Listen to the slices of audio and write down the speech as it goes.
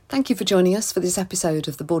Thank you for joining us for this episode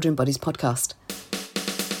of the Boardroom Buddies podcast.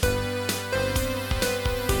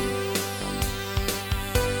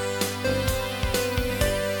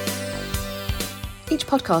 Each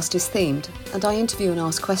podcast is themed, and I interview and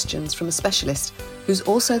ask questions from a specialist who's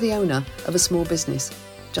also the owner of a small business,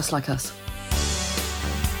 just like us.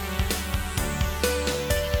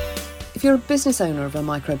 If you're a business owner of a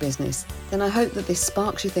micro business, then I hope that this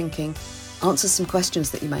sparks your thinking, answers some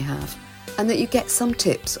questions that you may have, and that you get some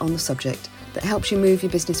tips on the subject that helps you move your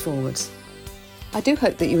business forwards. I do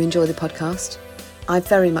hope that you enjoy the podcast. I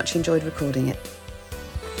very much enjoyed recording it.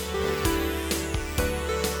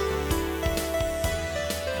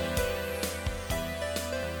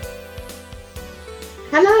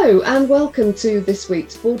 Hello and welcome to this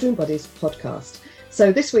week's Boardroom Buddies podcast.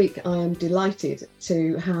 So this week I am delighted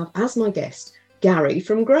to have as my guest Gary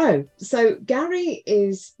from Grow. So Gary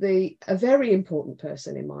is a very important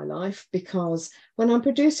person in my life because when I'm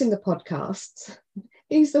producing the podcasts,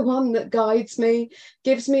 he's the one that guides me,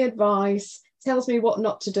 gives me advice, tells me what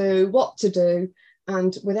not to do, what to do.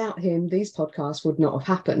 And without him, these podcasts would not have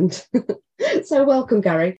happened. So welcome,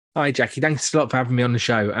 Gary. Hi, Jackie. Thanks a lot for having me on the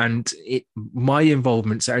show. And my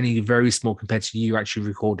involvement's only very small compared to you actually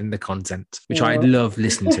recording the content, which I love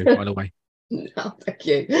listening to, by the way. Oh, thank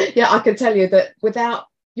you. Yeah, I can tell you that without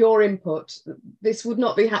your input, this would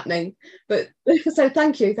not be happening. But so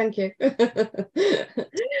thank you.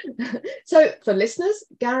 So for listeners,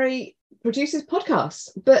 Gary produces podcasts,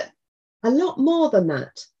 but a lot more than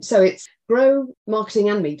that. So it's Grow Marketing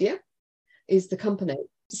and Media is the company.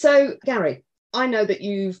 So Gary, I know that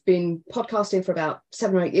you've been podcasting for about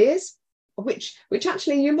 7 or 8 years, which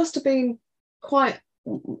actually you must have been quite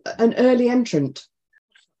an early entrant.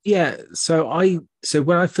 Yeah. So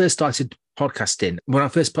when I first started podcasting,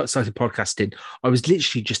 I was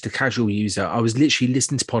literally just a casual user. I was literally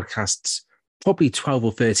listening to podcasts probably 12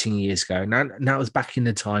 or 13 years ago. Now it was back in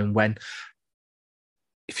the time when,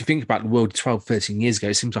 if you think about the world 12, 13 years ago,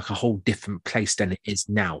 it seems like a whole different place than it is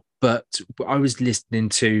now. But I was listening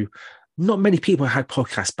to, not many people had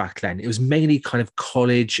podcasts back then. It was mainly kind of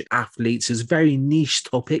college athletes. It was very niche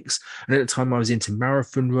topics. And at the time I was into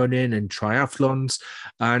marathon running and triathlons.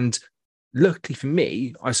 And luckily for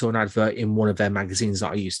me, I saw an advert in one of their magazines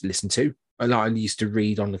that I used to listen to, that I used to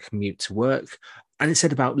read on the commute to work. And it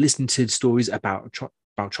said about listening to stories about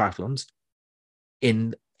triathlons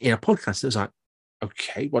in a podcast. It was like,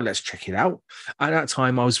 okay, well, let's check it out. At that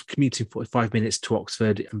time, I was commuting 45 minutes to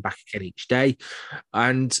Oxford and back again each day.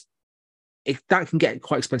 And that can get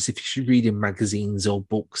quite expensive if you're reading magazines or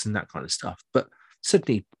books and that kind of stuff. But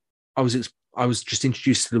suddenly, I was just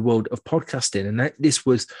introduced to the world of podcasting, and this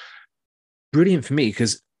was brilliant for me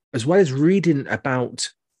because, as well as reading about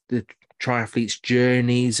the triathletes'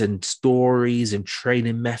 journeys and stories and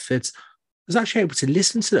training methods, I was actually able to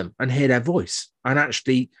listen to them and hear their voice and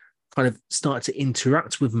actually kind of start to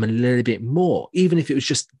interact with them a little bit more, even if it was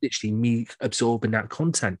just literally me absorbing that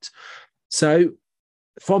content. So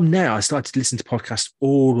from there, I started to listen to podcasts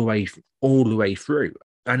all the way through.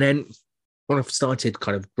 And then when I started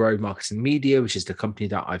kind of Grow Marketing Media, which is the company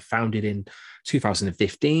that I founded in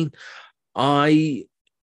 2015, I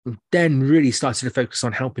then really started to focus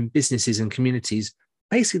on helping businesses and communities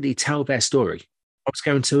basically tell their story. I was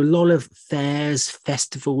going to a lot of fairs,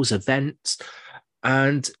 festivals, events,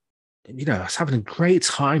 and I was having a great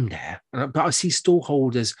time there. But I see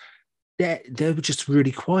stallholders, they were just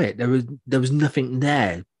really quiet. There was nothing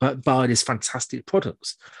there but buy this fantastic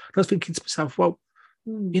products. And I was thinking to myself, well,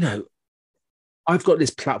 I've got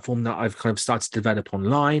this platform that I've kind of started to develop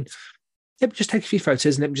online. Let me just take a few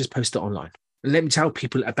photos and let me just post it online. And let me tell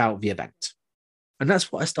people about the event. And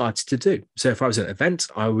that's what I started to do. So if I was at an event,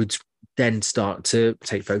 I would then start to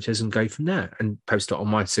take photos and go from there and post it on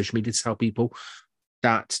my social media to tell people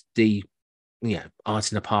that the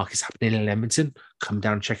Art in the Park is happening in Edmonton. Come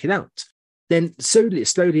down and check it out. Then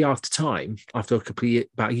slowly after time, after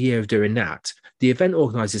about a year of doing that, the event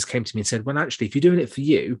organisers came to me and said, well, actually, if you're doing it for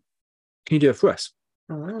you, can you do it for us?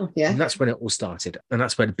 Oh, yeah. And that's when it all started. And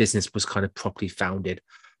that's where the business was kind of properly founded.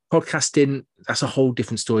 Podcasting, that's a whole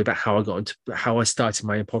different story about how I started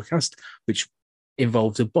my own podcast, which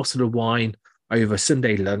involved a bottle of wine over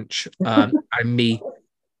Sunday lunch and me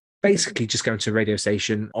basically just going to a radio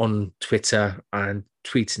station on Twitter and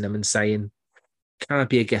tweeting them and saying, can I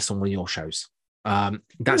be a guest on one of your shows?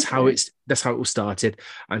 That's how it all started.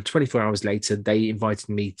 And 24 hours later, they invited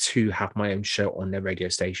me to have my own show on their radio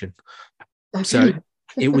station. Okay. So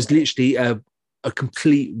it was literally a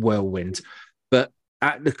complete whirlwind. But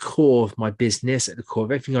at the core of my business, at the core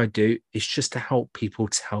of everything I do, is just to help people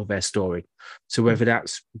tell their story. So whether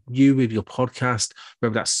that's you with your podcast,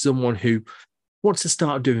 whether that's someone who wants to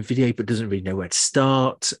start doing video but doesn't really know where to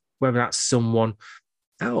start, whether that's someone,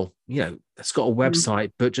 that's got a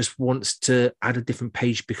website but just wants to add a different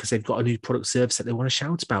page because they've got a new product service that they want to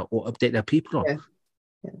shout about or update their people on.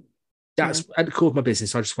 Yeah. That's at the core of my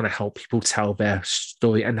business. I just want to help people tell their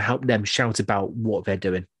story and help them shout about what they're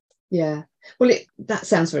doing. Yeah. Well, that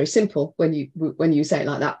sounds very simple when you say it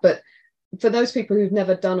like that. But for those people who've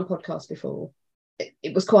never done a podcast before,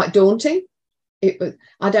 it was quite daunting.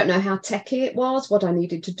 I don't know how techy it was, what I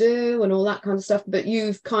needed to do and all that kind of stuff. But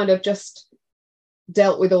you've kind of just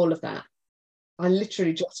dealt with all of that. I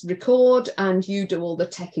literally just record and you do all the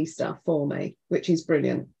techie stuff for me, which is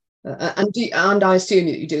brilliant. And I assume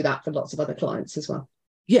that you do that for lots of other clients as well.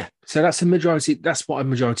 Yeah, so that's the majority. That's what I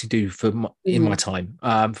majority do in my time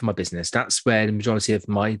for my business. That's where the majority of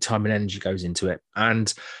my time and energy goes into it.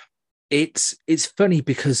 And it's funny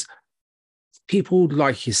because people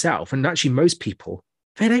like yourself, and actually most people,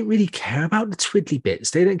 they don't really care about the twiddly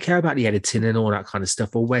bits. They don't care about the editing and all that kind of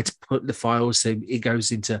stuff, or where to put the files so it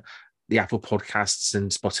goes into the Apple Podcasts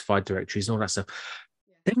and Spotify directories and all that stuff.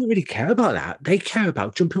 They don't really care about that. They care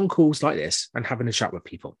about jumping on calls like this and having a chat with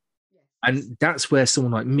people. And that's where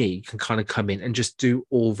someone like me can kind of come in and just do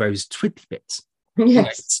all those twiddly bits.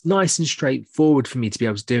 Yes. It's nice and straightforward for me to be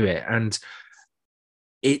able to do it. And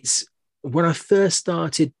it's when I first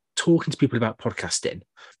started talking to people about podcasting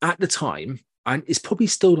at the time, and it's probably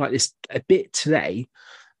still like this a bit today,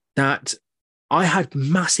 that I had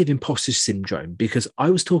massive imposter syndrome because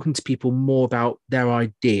I was talking to people more about their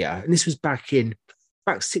idea. And this was back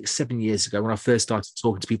 6-7 years ago when I first started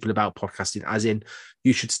talking to people about podcasting, as in,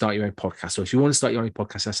 you should start your own podcast. Or if you want to start your own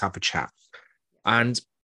podcast, let's have a chat. And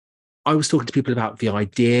I was talking to people about the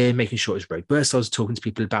idea, making sure it's robust. I was talking to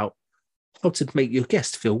people about how to make your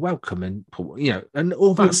guest feel welcome and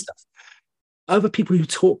all that stuff. Other people who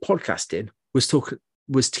taught podcasting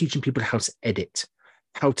was teaching people how to edit,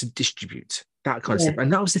 how to distribute, that kind of stuff.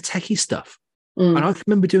 And that was the techie stuff. And I can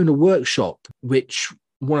remember doing a workshop, which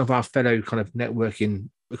one of our fellow kind of networking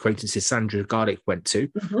acquaintances, Sandra Garlick, went to.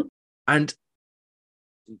 And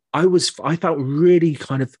I felt really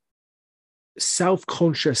kind of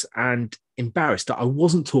self-conscious and embarrassed that I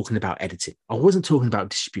wasn't talking about editing. I wasn't talking about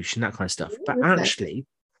distribution, that kind of stuff. But actually,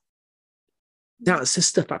 that's the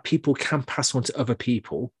stuff that people can pass on to other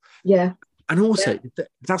people. Yeah. And also,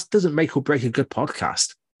 that doesn't make or break a good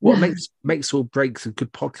podcast. What makes or breaks a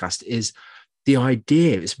good podcast is the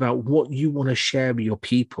idea. It's about what you want to share with your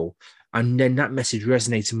people, and then that message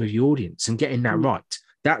resonating with your audience and getting that right.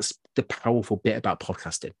 That's the powerful bit about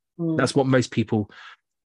podcasting. That's what most people,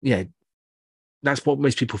 that's what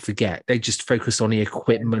most people forget. They just focus on the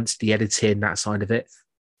equipment, the editing, that side of it.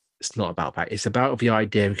 It's not about that. It's about the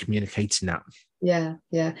idea and communicating that. Yeah.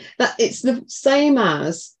 That it's the same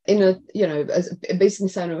as as a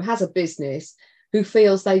business owner who has a business who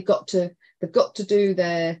feels they've got to do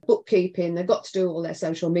their bookkeeping, they've got to do all their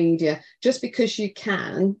social media. Just because you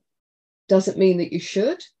can doesn't mean that you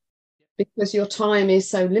should, because your time is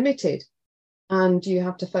so limited and you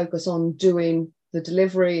have to focus on doing the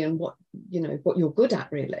delivery and what you're good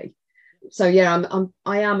at, really. So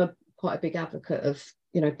I am quite a big advocate of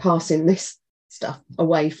passing this stuff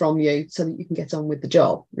away from you so that you can get on with the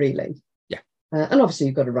job, really. And obviously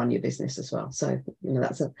you've got to run your business as well, so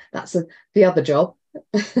that's the other job.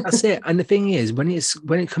 That's it. And the thing is, when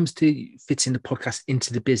it comes to fitting the podcast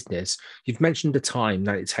into the business, you've mentioned the time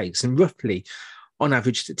that it takes, and roughly on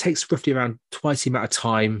average it takes roughly around twice the amount of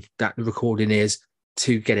time that the recording is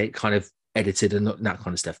to get it kind of edited and that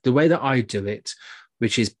kind of stuff. The way that I do it,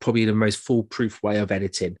 which is probably the most foolproof way of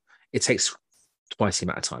editing, it takes twice the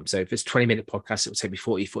amount of time. So if it's a 20-minute podcast, it will take me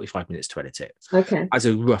 45 minutes to edit it. Okay. As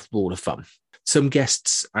a rough rule of thumb. Some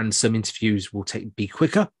guests and some interviews will be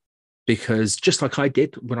quicker, because just like I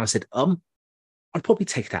did when I said I'd probably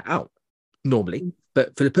take that out normally.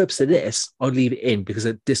 But for the purpose of this, I'll leave it in because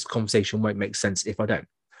this conversation won't make sense if I don't.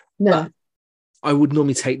 No. But I would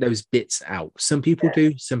normally take those bits out. Some people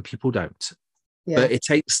do, some people don't. But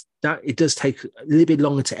it does take a little bit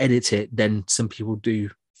longer to edit it than some people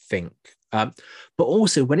do think. But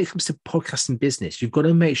also, when it comes to podcasting business, you've got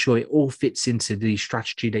to make sure it all fits into the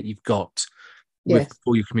strategy that you've got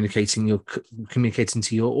before you're communicating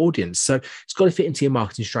to your audience. So it's got to fit into your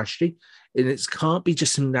marketing strategy, and it can't be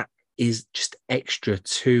just something that is just extra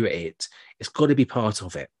to it. It's got to be part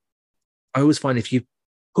of it. I always find if you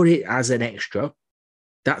put it as an extra,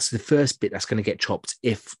 that's the first bit that's going to get chopped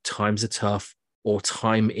if times are tough or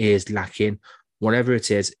time is lacking, whatever it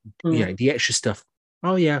is. The extra stuff.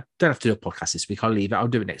 Oh yeah, don't have to do a podcast this week. I'll leave it. I'll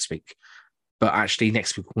do it next week. But actually,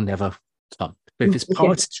 next week will never come. But if it's part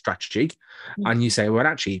of the strategy, and you say, well,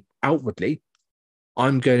 actually, outwardly,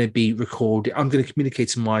 I'm going to be recording. I'm going to communicate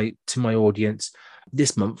to my audience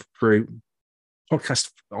this month through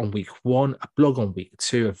podcast on week 1, a blog on week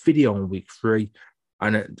 2, a video on week 3,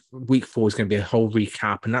 and week 4 is going to be a whole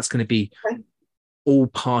recap, and that's going to be all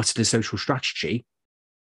part of the social strategy.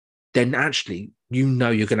 Then actually, you're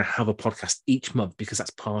going to have a podcast each month because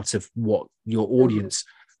that's part of what your audience,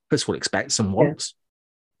 first of all, expects and wants,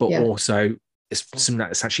 but also it's something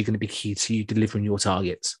that's actually going to be key to you delivering your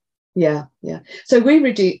targets. Yeah. So we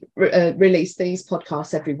release these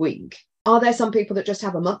podcasts every week. Are there some people that just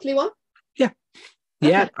have a monthly one?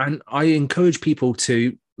 Yeah, and I encourage people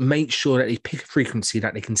to make sure that they pick a frequency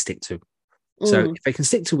that they can stick to. So if they can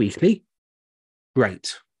stick to weekly,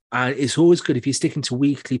 great. And it's always good if you're sticking to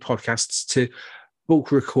weekly podcasts to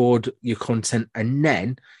bulk record your content, and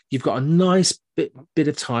then you've got a nice bit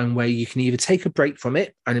of time where you can either take a break from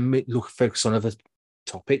it and then focus on other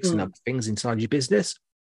topics and other things inside your business.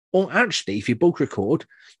 Or actually, if you bulk record,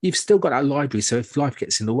 you've still got that library. So if life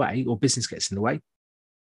gets in the way or business gets in the way,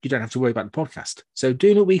 you don't have to worry about the podcast. So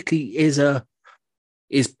doing it weekly is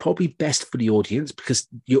probably best for the audience because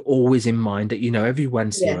you're always in mind that, every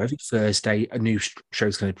Wednesday or every Thursday, a new show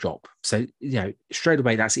is going to drop. So, straight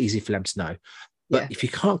away, that's easy for them to know. But if you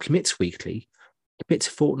can't commit to weekly, commit to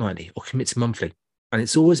fortnightly or commit to monthly. And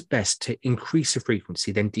it's always best to increase the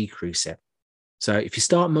frequency, then decrease it. So if you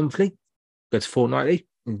start monthly, go to fortnightly.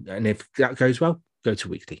 And if that goes well, go to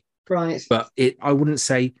weekly. Right. But I wouldn't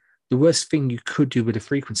say the worst thing you could do with the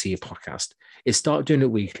frequency of podcast is start doing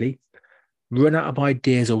it weekly, run out of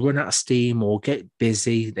ideas or run out of steam or get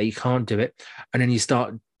busy that you can't do it. And then you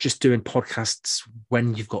start just doing podcasts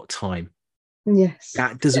when you've got time. Yes.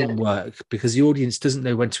 That doesn't work because the audience doesn't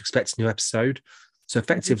know when to expect a new episode. So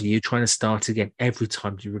effectively, you're trying to start again every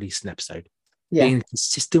time you release an episode. Being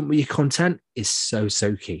consistent with your content is so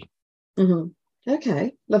key.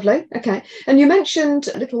 Okay, lovely. Okay. And you mentioned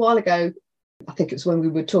a little while ago, I think it was when we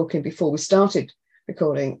were talking before we started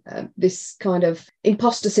recording, this kind of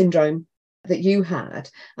imposter syndrome that you had.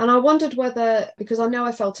 And I wondered whether, because I know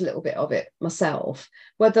I felt a little bit of it myself,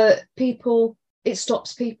 whether it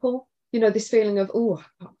stops people, this feeling of,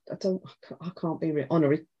 I can't be on a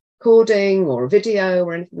recording or a video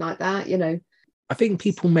or anything like that, I think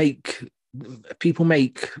people make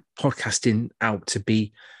podcasting out to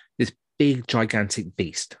be this big, gigantic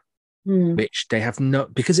beast. Which they have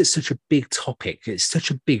not, because it's such a big topic, it's such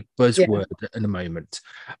a big buzzword at the moment.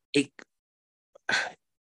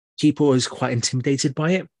 People are quite intimidated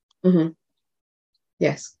by it.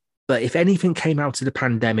 Yes. But if anything came out of the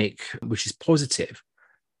pandemic, which is positive,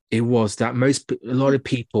 it was that a lot of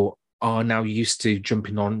people are now used to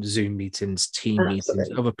jumping on Zoom meetings, team meetings,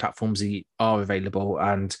 other platforms that are available,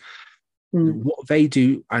 and what they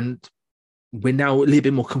do. And we're now a little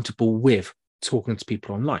bit more comfortable with talking to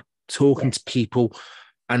people online. Talking to people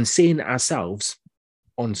and seeing ourselves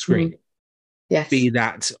on screen. Yes. Be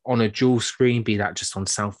that on a dual screen, be that just on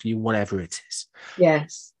self-view, whatever it is.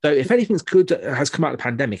 Yes. So if anything's good that has come out of the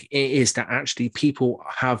pandemic, it is that actually people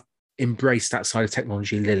have embraced that side of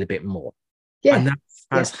technology a little bit more. Yeah. And that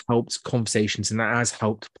has helped conversations and that has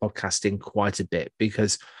helped podcasting quite a bit,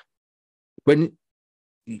 because when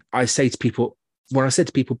I said to people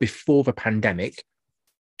before the pandemic,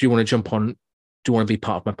 do you want to jump on? Do you want to be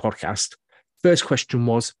part of my podcast? First question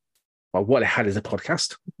was, well, what the hell is a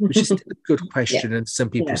podcast? Which is still a good question, and some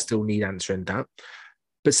people still need answering that.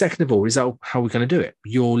 But second of all, is that how we're going to do it?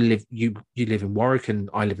 You live in Warwick and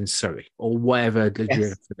I live in Surrey, or whatever the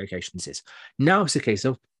geographic locations is. Now it's a case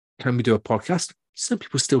of, can we do a podcast? Some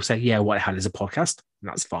people still say, yeah, what the hell is a podcast? And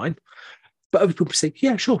that's fine. But other people say,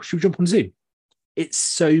 yeah, sure, should we jump on Zoom? It's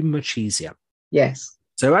so much easier. Yes.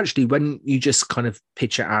 So actually, when you just kind of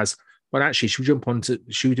pitch it as, well, actually, should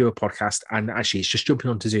we do a podcast? And actually, it's just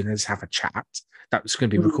jumping onto Zoom and just have a chat that's going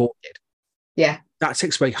to be recorded. Yeah. That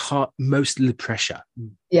takes away most of the pressure.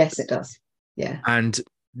 Yes, it does. Yeah. And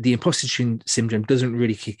the imposter syndrome doesn't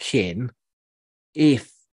really kick in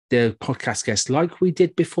if the podcast guest, like we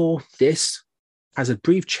did before this, has a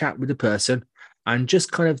brief chat with the person and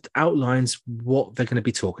just kind of outlines what they're going to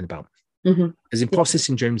be talking about. Because imposter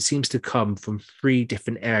syndrome seems to come from 3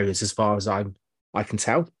 different areas as far as I can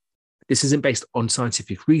tell. This isn't based on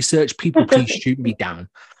scientific research. People, please shoot me down.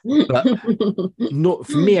 But not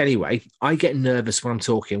for me anyway. I get nervous when I'm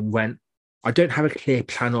talking when I don't have a clear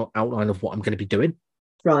plan or outline of what I'm going to be doing.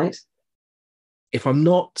 Right. If I'm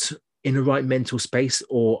not in the right mental space,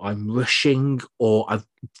 or I'm rushing, or I'm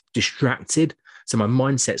distracted, so my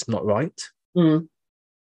mindset's not right.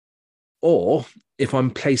 Or if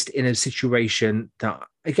I'm placed in a situation that,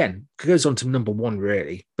 again, goes on to number 1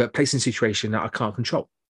 really, but placed in a situation that I can't control.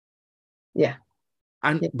 Yeah.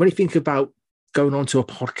 And when you think about going onto a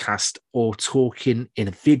podcast or talking in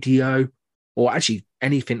a video or actually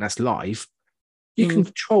anything that's live, you can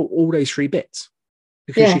control all those three bits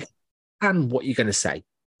because you can plan what you're going to say.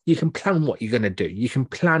 You can plan what you're going to do. You can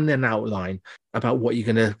plan an outline about what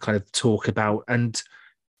you're going to kind of talk about, and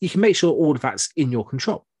you can make sure all of that's in your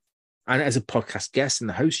control. And as a podcast guest and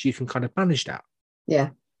the host, you can kind of manage that. Yeah.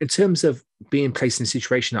 In terms of being placed in a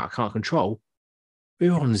situation that I can't control,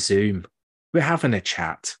 we're on Zoom. We're having a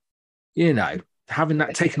chat. Having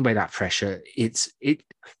that, taken away that pressure,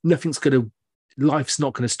 life's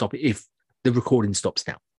not going to stop it if the recording stops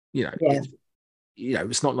now.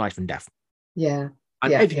 It's not life and death. Yeah.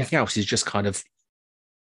 And everything else is just kind of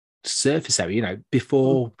surface area.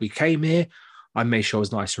 Before we came here, I made sure I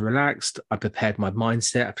was nice and relaxed. I prepared my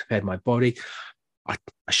mindset. I prepared my body. I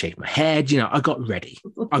shaved my head. I got ready.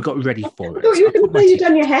 I got ready for it. I thought you were going to say you'd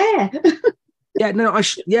done your hair.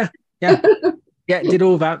 Did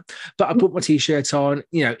all that. But I put my t-shirt on.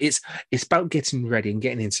 It's about getting ready and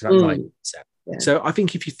getting into that mindset. Yeah. So I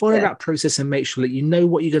think if you follow that process and make sure that you know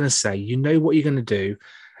what you're going to say, you know what you're going to do,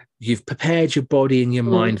 you've prepared your body and your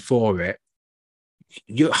mind for it,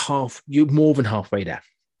 you're more than halfway there.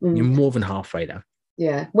 You're more than halfway there.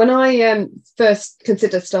 Yeah. When I first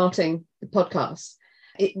considered starting the podcast,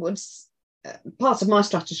 it was part of my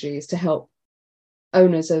strategy is to help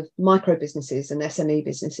owners of micro businesses and SME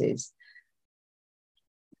businesses,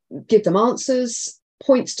 give them answers,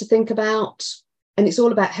 points to think about, and it's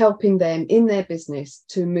all about helping them in their business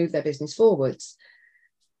to move their business forwards.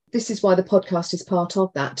 This is why the podcast is part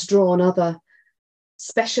of that, to draw on other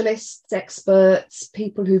specialists, experts,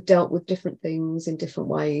 people who've dealt with different things in different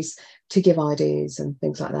ways to give ideas and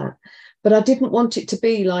things like that. But I didn't want it to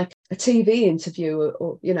be like a TV interview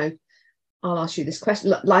or I'll ask you this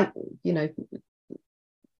question, like,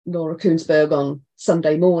 Laura Koonsberg on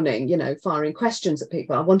Sunday morning, firing questions at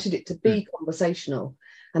people. I wanted it to be conversational.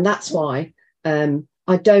 And that's why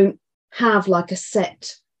I don't have like a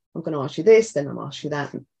set, I'm going to ask you this, then I'll ask you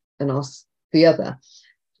that and ask the other.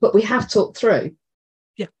 But we have talked through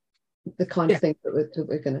the kind of thing that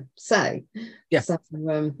we're going to say. Yeah. So,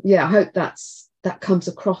 I hope that comes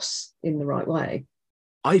across in the right way.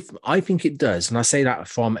 I think it does. And I say that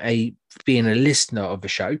from being a listener of the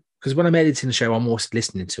show, because when I'm editing the show, I'm also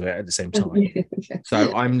listening to it at the same time.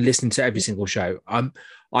 So I'm listening to every single show. I'm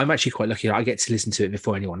actually quite lucky that I get to listen to it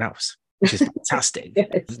before anyone else, which is fantastic.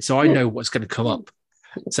 So I know what's going to come up.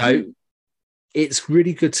 So it's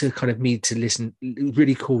really good to kind of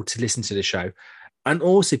really cool to listen to the show. And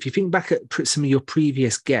also, if you think back at some of your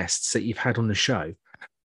previous guests that you've had on the show,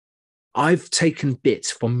 I've taken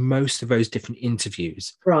bits from most of those different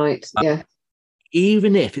interviews. Right, yeah.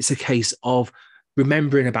 Even if it's a case of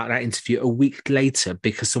remembering about that interview a week later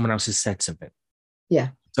because someone else has said something. Yeah.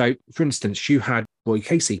 So, for instance, you had Roy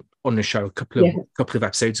Casey on the show a couple of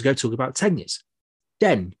episodes ago talking about 10 years.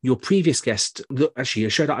 Then your previous guest, actually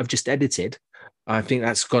a show that I've just edited, I think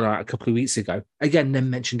that's gone out a couple of weeks ago, again,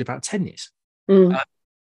 then mentioned about 10 years.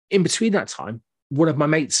 In between that time, one of my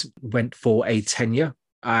mates went for a tenure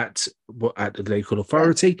at the local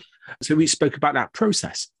authority. So we spoke about that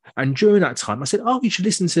process. And during that time, I said, you should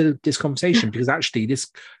listen to this conversation because actually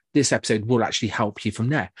this episode will actually help you from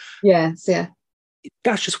there. Yes, yeah.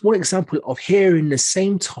 That's just one example of hearing the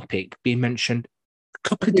same topic being mentioned a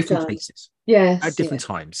couple of different places. Yes. At different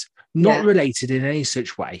times. Not related in any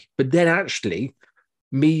such way. But then actually,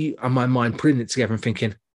 me and my mind putting it together and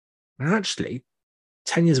thinking, actually,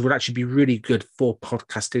 10 years would actually be really good for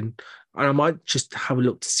podcasting. And I might just have a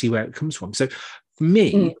look to see where it comes from. So for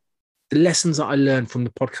me, the lessons that I learned from the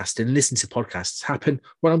podcast and listen to podcasts happen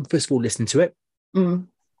when I'm first of all listening to it.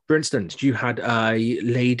 For instance, you had a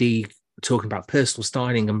lady talking about personal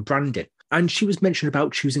styling and branding, and she was mentioning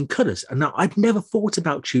about choosing colours. And now I'd never thought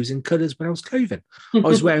about choosing colours when I was clothing. I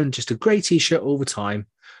was wearing just a grey t-shirt all the time.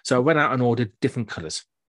 So I went out and ordered different colours.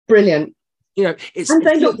 Brilliant. And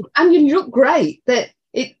you look great.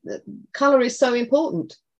 Colour is so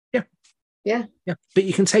important. Yeah. But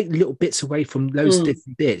you can take little bits away from those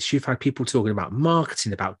different bits. You've had people talking about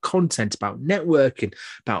marketing, about content, about networking,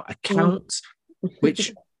 about accounts,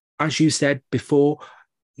 which, as you said before,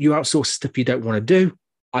 you outsource stuff you don't want to do.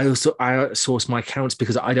 I outsource my accounts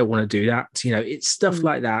because I don't want to do that. It's stuff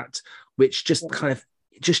like that, which just kind of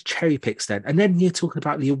just cherry picks then. And then you're talking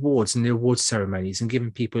about the awards and the awards ceremonies and giving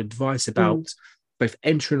people advice about both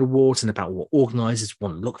entering awards and about what organisers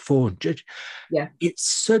want to look for and judge. Yeah. It's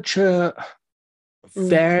such a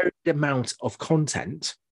varied amount of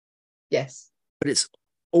content. Yes. But it's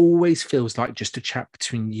always feels like just a chat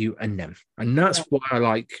between you and them. And that's why I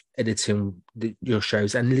like editing your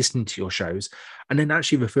shows and listening to your shows, and then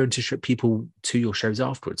actually referring to people to your shows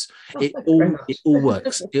afterwards. It all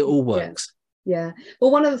works. It all works. Yeah.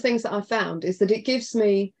 Well, one of the things that I found is that it gives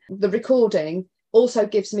me, the recording also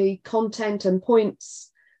gives me content and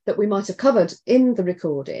points that we might have covered in the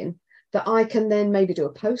recording that I can then maybe do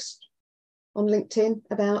a post on LinkedIn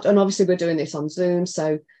about. And obviously we're doing this on Zoom,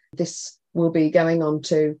 so this will be going on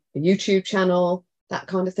to a YouTube channel, that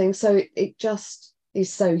kind of thing. So it just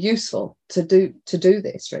is so useful to do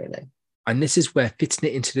this, really. And this is where fitting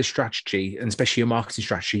it into the strategy, and especially your marketing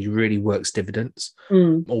strategy, really works dividends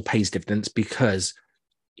or pays dividends, because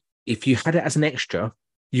if you had it as an extra,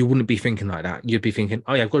 you wouldn't be thinking like that. You'd be thinking,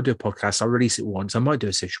 oh yeah, I've got to do a podcast. I'll release it once. I might do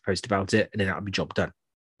a social post about it, and then that'll be job done.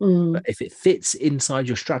 But if it fits inside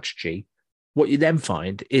your strategy, what you then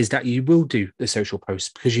find is that you will do the social posts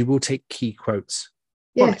because you will take key quotes.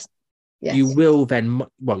 Yes. You will then,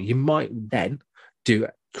 you might then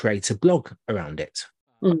create a blog around it.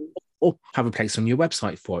 Or have a place on your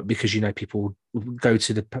website for it, because you know people will go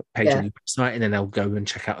to the page on your website and then they'll go and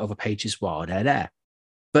check out other pages while they're there.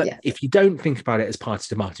 But if you don't think about it as part of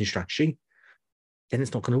the marketing strategy, then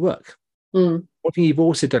it's not going to work. One thing you've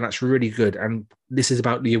also done that's really good, and this is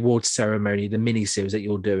about the awards ceremony, the mini series that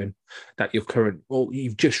you're doing, that you've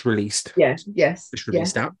just released.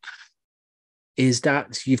 Out, is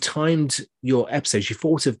that you've timed your episodes. You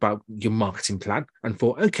thought about your marketing plan and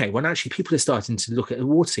thought, okay, when actually people are starting to look at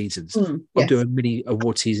award seasons, I'm doing a mini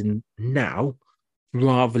award season now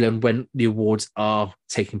rather than when the awards are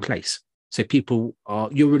taking place. So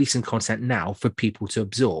you're releasing content now for people to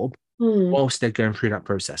absorb whilst they're going through that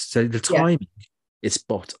process. So the timing is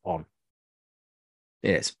spot on.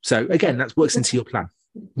 It is. So again, that works into your plan.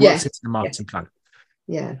 Works into the marketing plan.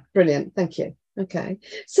 Yeah, brilliant. Thank you. Okay.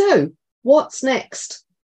 So what's next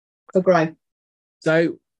for Grow?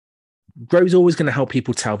 So Grow's always going to help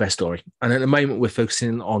people tell their story. And at the moment, we're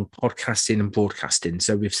focusing on podcasting and broadcasting.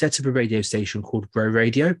 So we've set up a radio station called Grow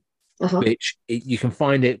Radio, which you can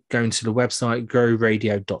find it going to the website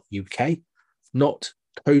growradio.uk, not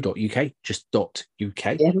co.uk, just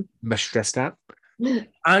 .uk. Must stress that.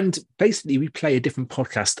 And basically, we play a different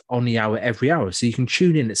podcast on the hour every hour. So you can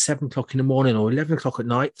tune in at 7 o'clock in the morning or 11 o'clock at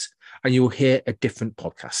night, and you'll hear a different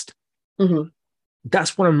podcast.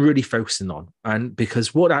 That's what I'm really focusing on. And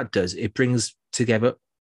because what that does, it brings together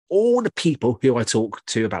all the people who I talk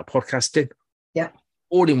to about podcasting,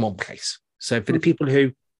 all in one place. So for the people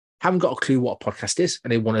who haven't got a clue what a podcast is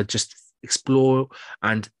and they want to just explore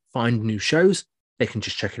and find new shows, they can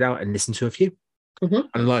just check it out and listen to a few.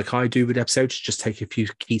 And like I do with episodes, just take a few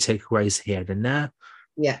key takeaways here and there.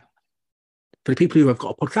 For the people who have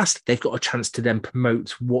got a podcast, they've got a chance to then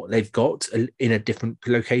promote what they've got in a different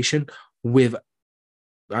location with,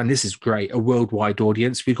 and this is great, a worldwide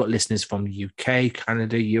audience. We've got listeners from the UK,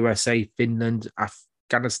 Canada, USA, Finland,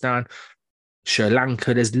 Afghanistan, Sri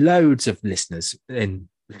Lanka. There's loads of listeners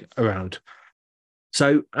around.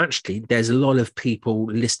 So actually, there's a lot of people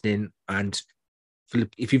listening, and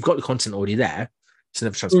if you've got the content already there, it's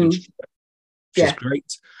another chance for you to do it, which is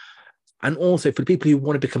great. And also for the people who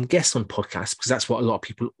want to become guests on podcasts, because that's what a lot of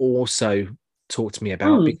people also talk to me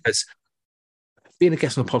about, because being a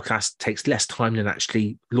guest on a podcast takes less time than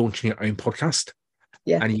actually launching your own podcast.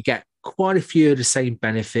 And you get quite a few of the same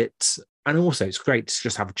benefits. And also it's great to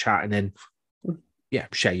just have a chat and then,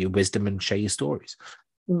 share your wisdom and share your stories.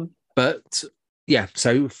 But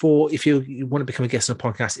so if you want to become a guest on a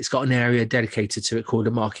podcast, it's got an area dedicated to it called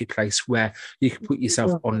a marketplace, where you can put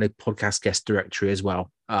yourself on the podcast guest directory as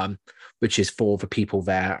well, which is for the people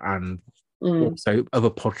there and also other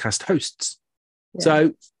podcast hosts.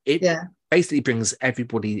 So it basically brings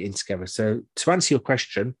everybody in together. So to answer your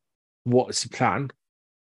question, what's the plan?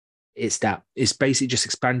 It's basically just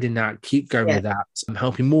expanding that, keep going with that, and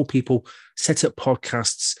helping more people set up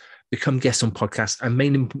podcasts, become guests on podcasts, and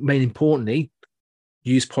main importantly,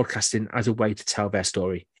 use podcasting as a way to tell their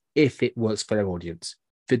story if it works for their audience.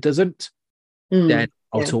 If it doesn't, then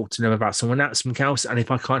I'll talk to them about something else. And if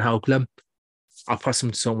I can't help them, I'll pass them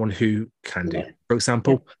to someone who can do. For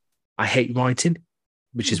example, I hate writing,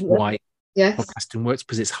 which is why podcasting works,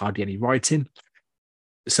 because it's hardly any writing.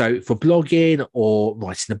 So for blogging or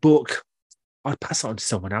writing a book, I'd pass it on to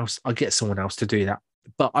someone else. I'd get someone else to do that.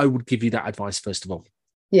 But I would give you that advice first of all.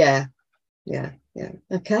 Yeah.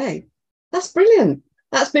 Okay. That's brilliant.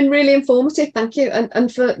 That's been really informative. Thank you.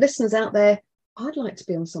 And for listeners out there, I'd like to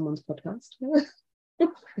be on someone's podcast.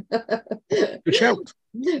 Good shout.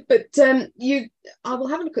 But I will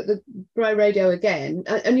have a look at the Grow Radio again.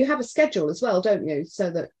 And you have a schedule as well, don't you?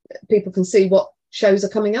 So that people can see what shows are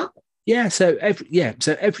coming up. Yeah, so every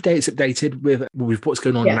day it's updated with what's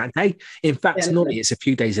going on in that day. In fact, normally it's a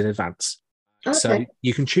few days in advance. Okay. So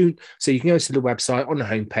you can go to the website on the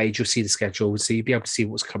homepage, you'll see the schedule, so you'll be able to see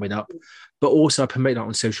what's coming up. But also I promote that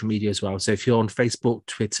on social media as well. So if you're on Facebook,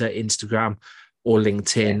 Twitter, Instagram, or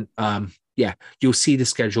LinkedIn, you'll see the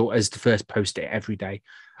schedule as the first post it every day.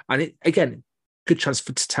 And it, again, good chance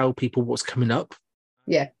to tell people what's coming up.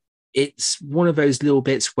 Yeah. It's one of those little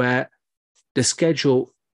bits where the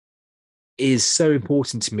schedule is so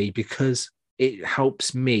important to me because it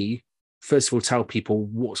helps me, first of all, tell people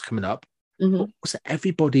what's coming up. Mm-hmm. But also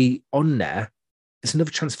everybody on there, it's another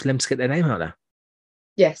chance for them to get their name out there.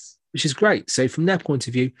 Yes. Which is great. So from their point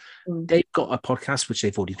of view, they've got a podcast, which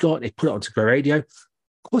they've already got. They put it onto Grow Radio. Of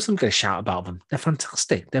course, I'm going to shout about them. They're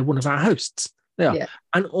fantastic. They're one of our hosts. They are. Yeah.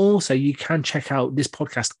 And also, you can check out this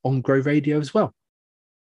podcast on Grow Radio as well.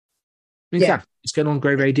 It's going on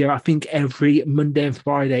Grow Radio, I think, every Monday and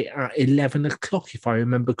Friday at 11 o'clock, if I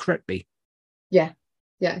remember correctly. Yeah.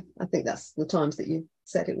 Yeah. I think that's the times that you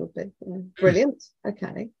said it would be. Yeah. Brilliant.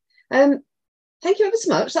 Okay. Thank you ever so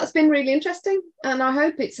much. That's been really interesting. And I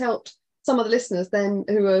hope it's helped some of the listeners then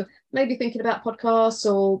who are maybe thinking about podcasts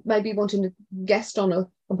or maybe wanting to guest on a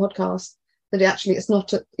podcast, that actually it's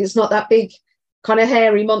not that big kind of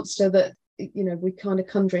hairy monster that, we kind of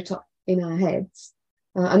conjure it up in our heads.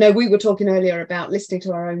 I know we were talking earlier about listening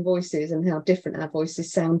to our own voices and how different our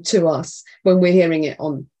voices sound to us when we're hearing it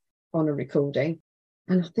on a recording.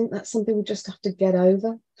 And I think that's something we just have to get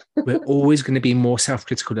over. We're always going to be more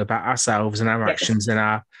self-critical about ourselves and our actions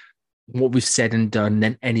and what we've said and done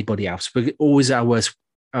than anybody else. We're always our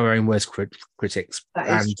own worst critics.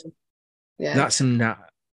 That is true. Yeah. That's something that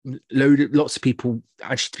lots of people,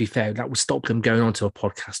 actually, to be fair, that will stop them going onto a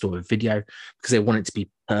podcast or a video because they want it to be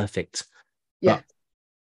perfect. Yeah. But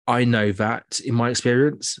I know that in my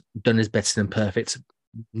experience, done is better than perfect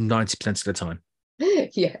 90% of the time.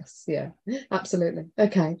 Yes, yeah, absolutely.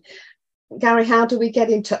 Okay. Gary, how do we get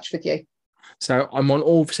in touch with you? So I'm on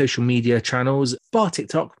all social media channels, bar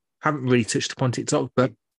TikTok. Haven't really touched upon TikTok,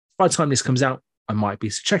 but by the time this comes out, I might be.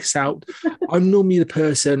 So check us out. I'm normally the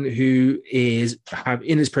person who in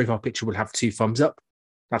his profile picture will have 2 thumbs up.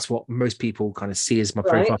 That's what most people kind of see as my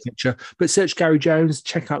profile picture. But search Gary Jones,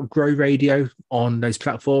 check out Grow Radio on those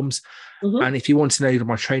platforms. Mm-hmm. And if you want to know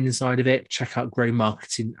my training side of it, check out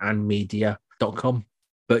growmarketingandmedia.com.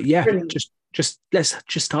 But yeah, brilliant.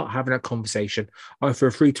 Let's start having a conversation. I offer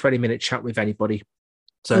a free 20-minute chat with anybody.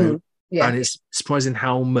 So, and it's surprising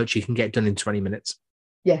how much you can get done in 20 minutes.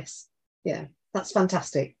 Yes. Yeah, that's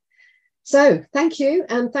fantastic. So thank you.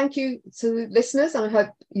 And thank you to listeners. I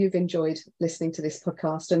hope you've enjoyed listening to this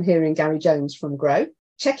podcast and hearing Gary Jones from Grow.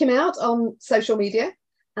 Check him out on social media.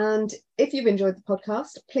 And if you've enjoyed the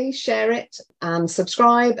podcast, please share it and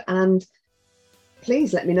subscribe. And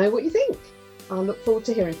please let me know what you think. I'll look forward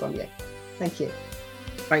to hearing from you. Thank you.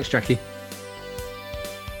 Thanks, Jackie.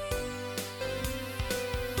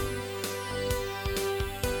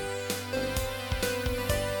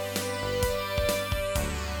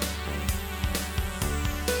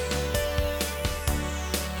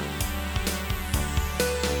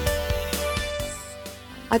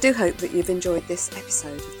 I do hope that you've enjoyed this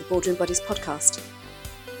episode of the Boardroom Buddies podcast.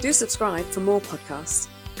 Do subscribe for more podcasts,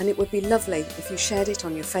 and it would be lovely if you shared it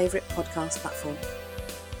on your favourite podcast platform.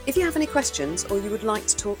 If you have any questions or you would like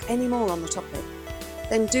to talk any more on the topic,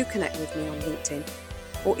 then do connect with me on LinkedIn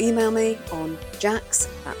or email me on jax,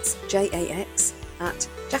 that's JAX,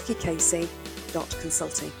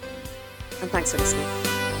 @jackiecasey.consulting. And thanks for listening.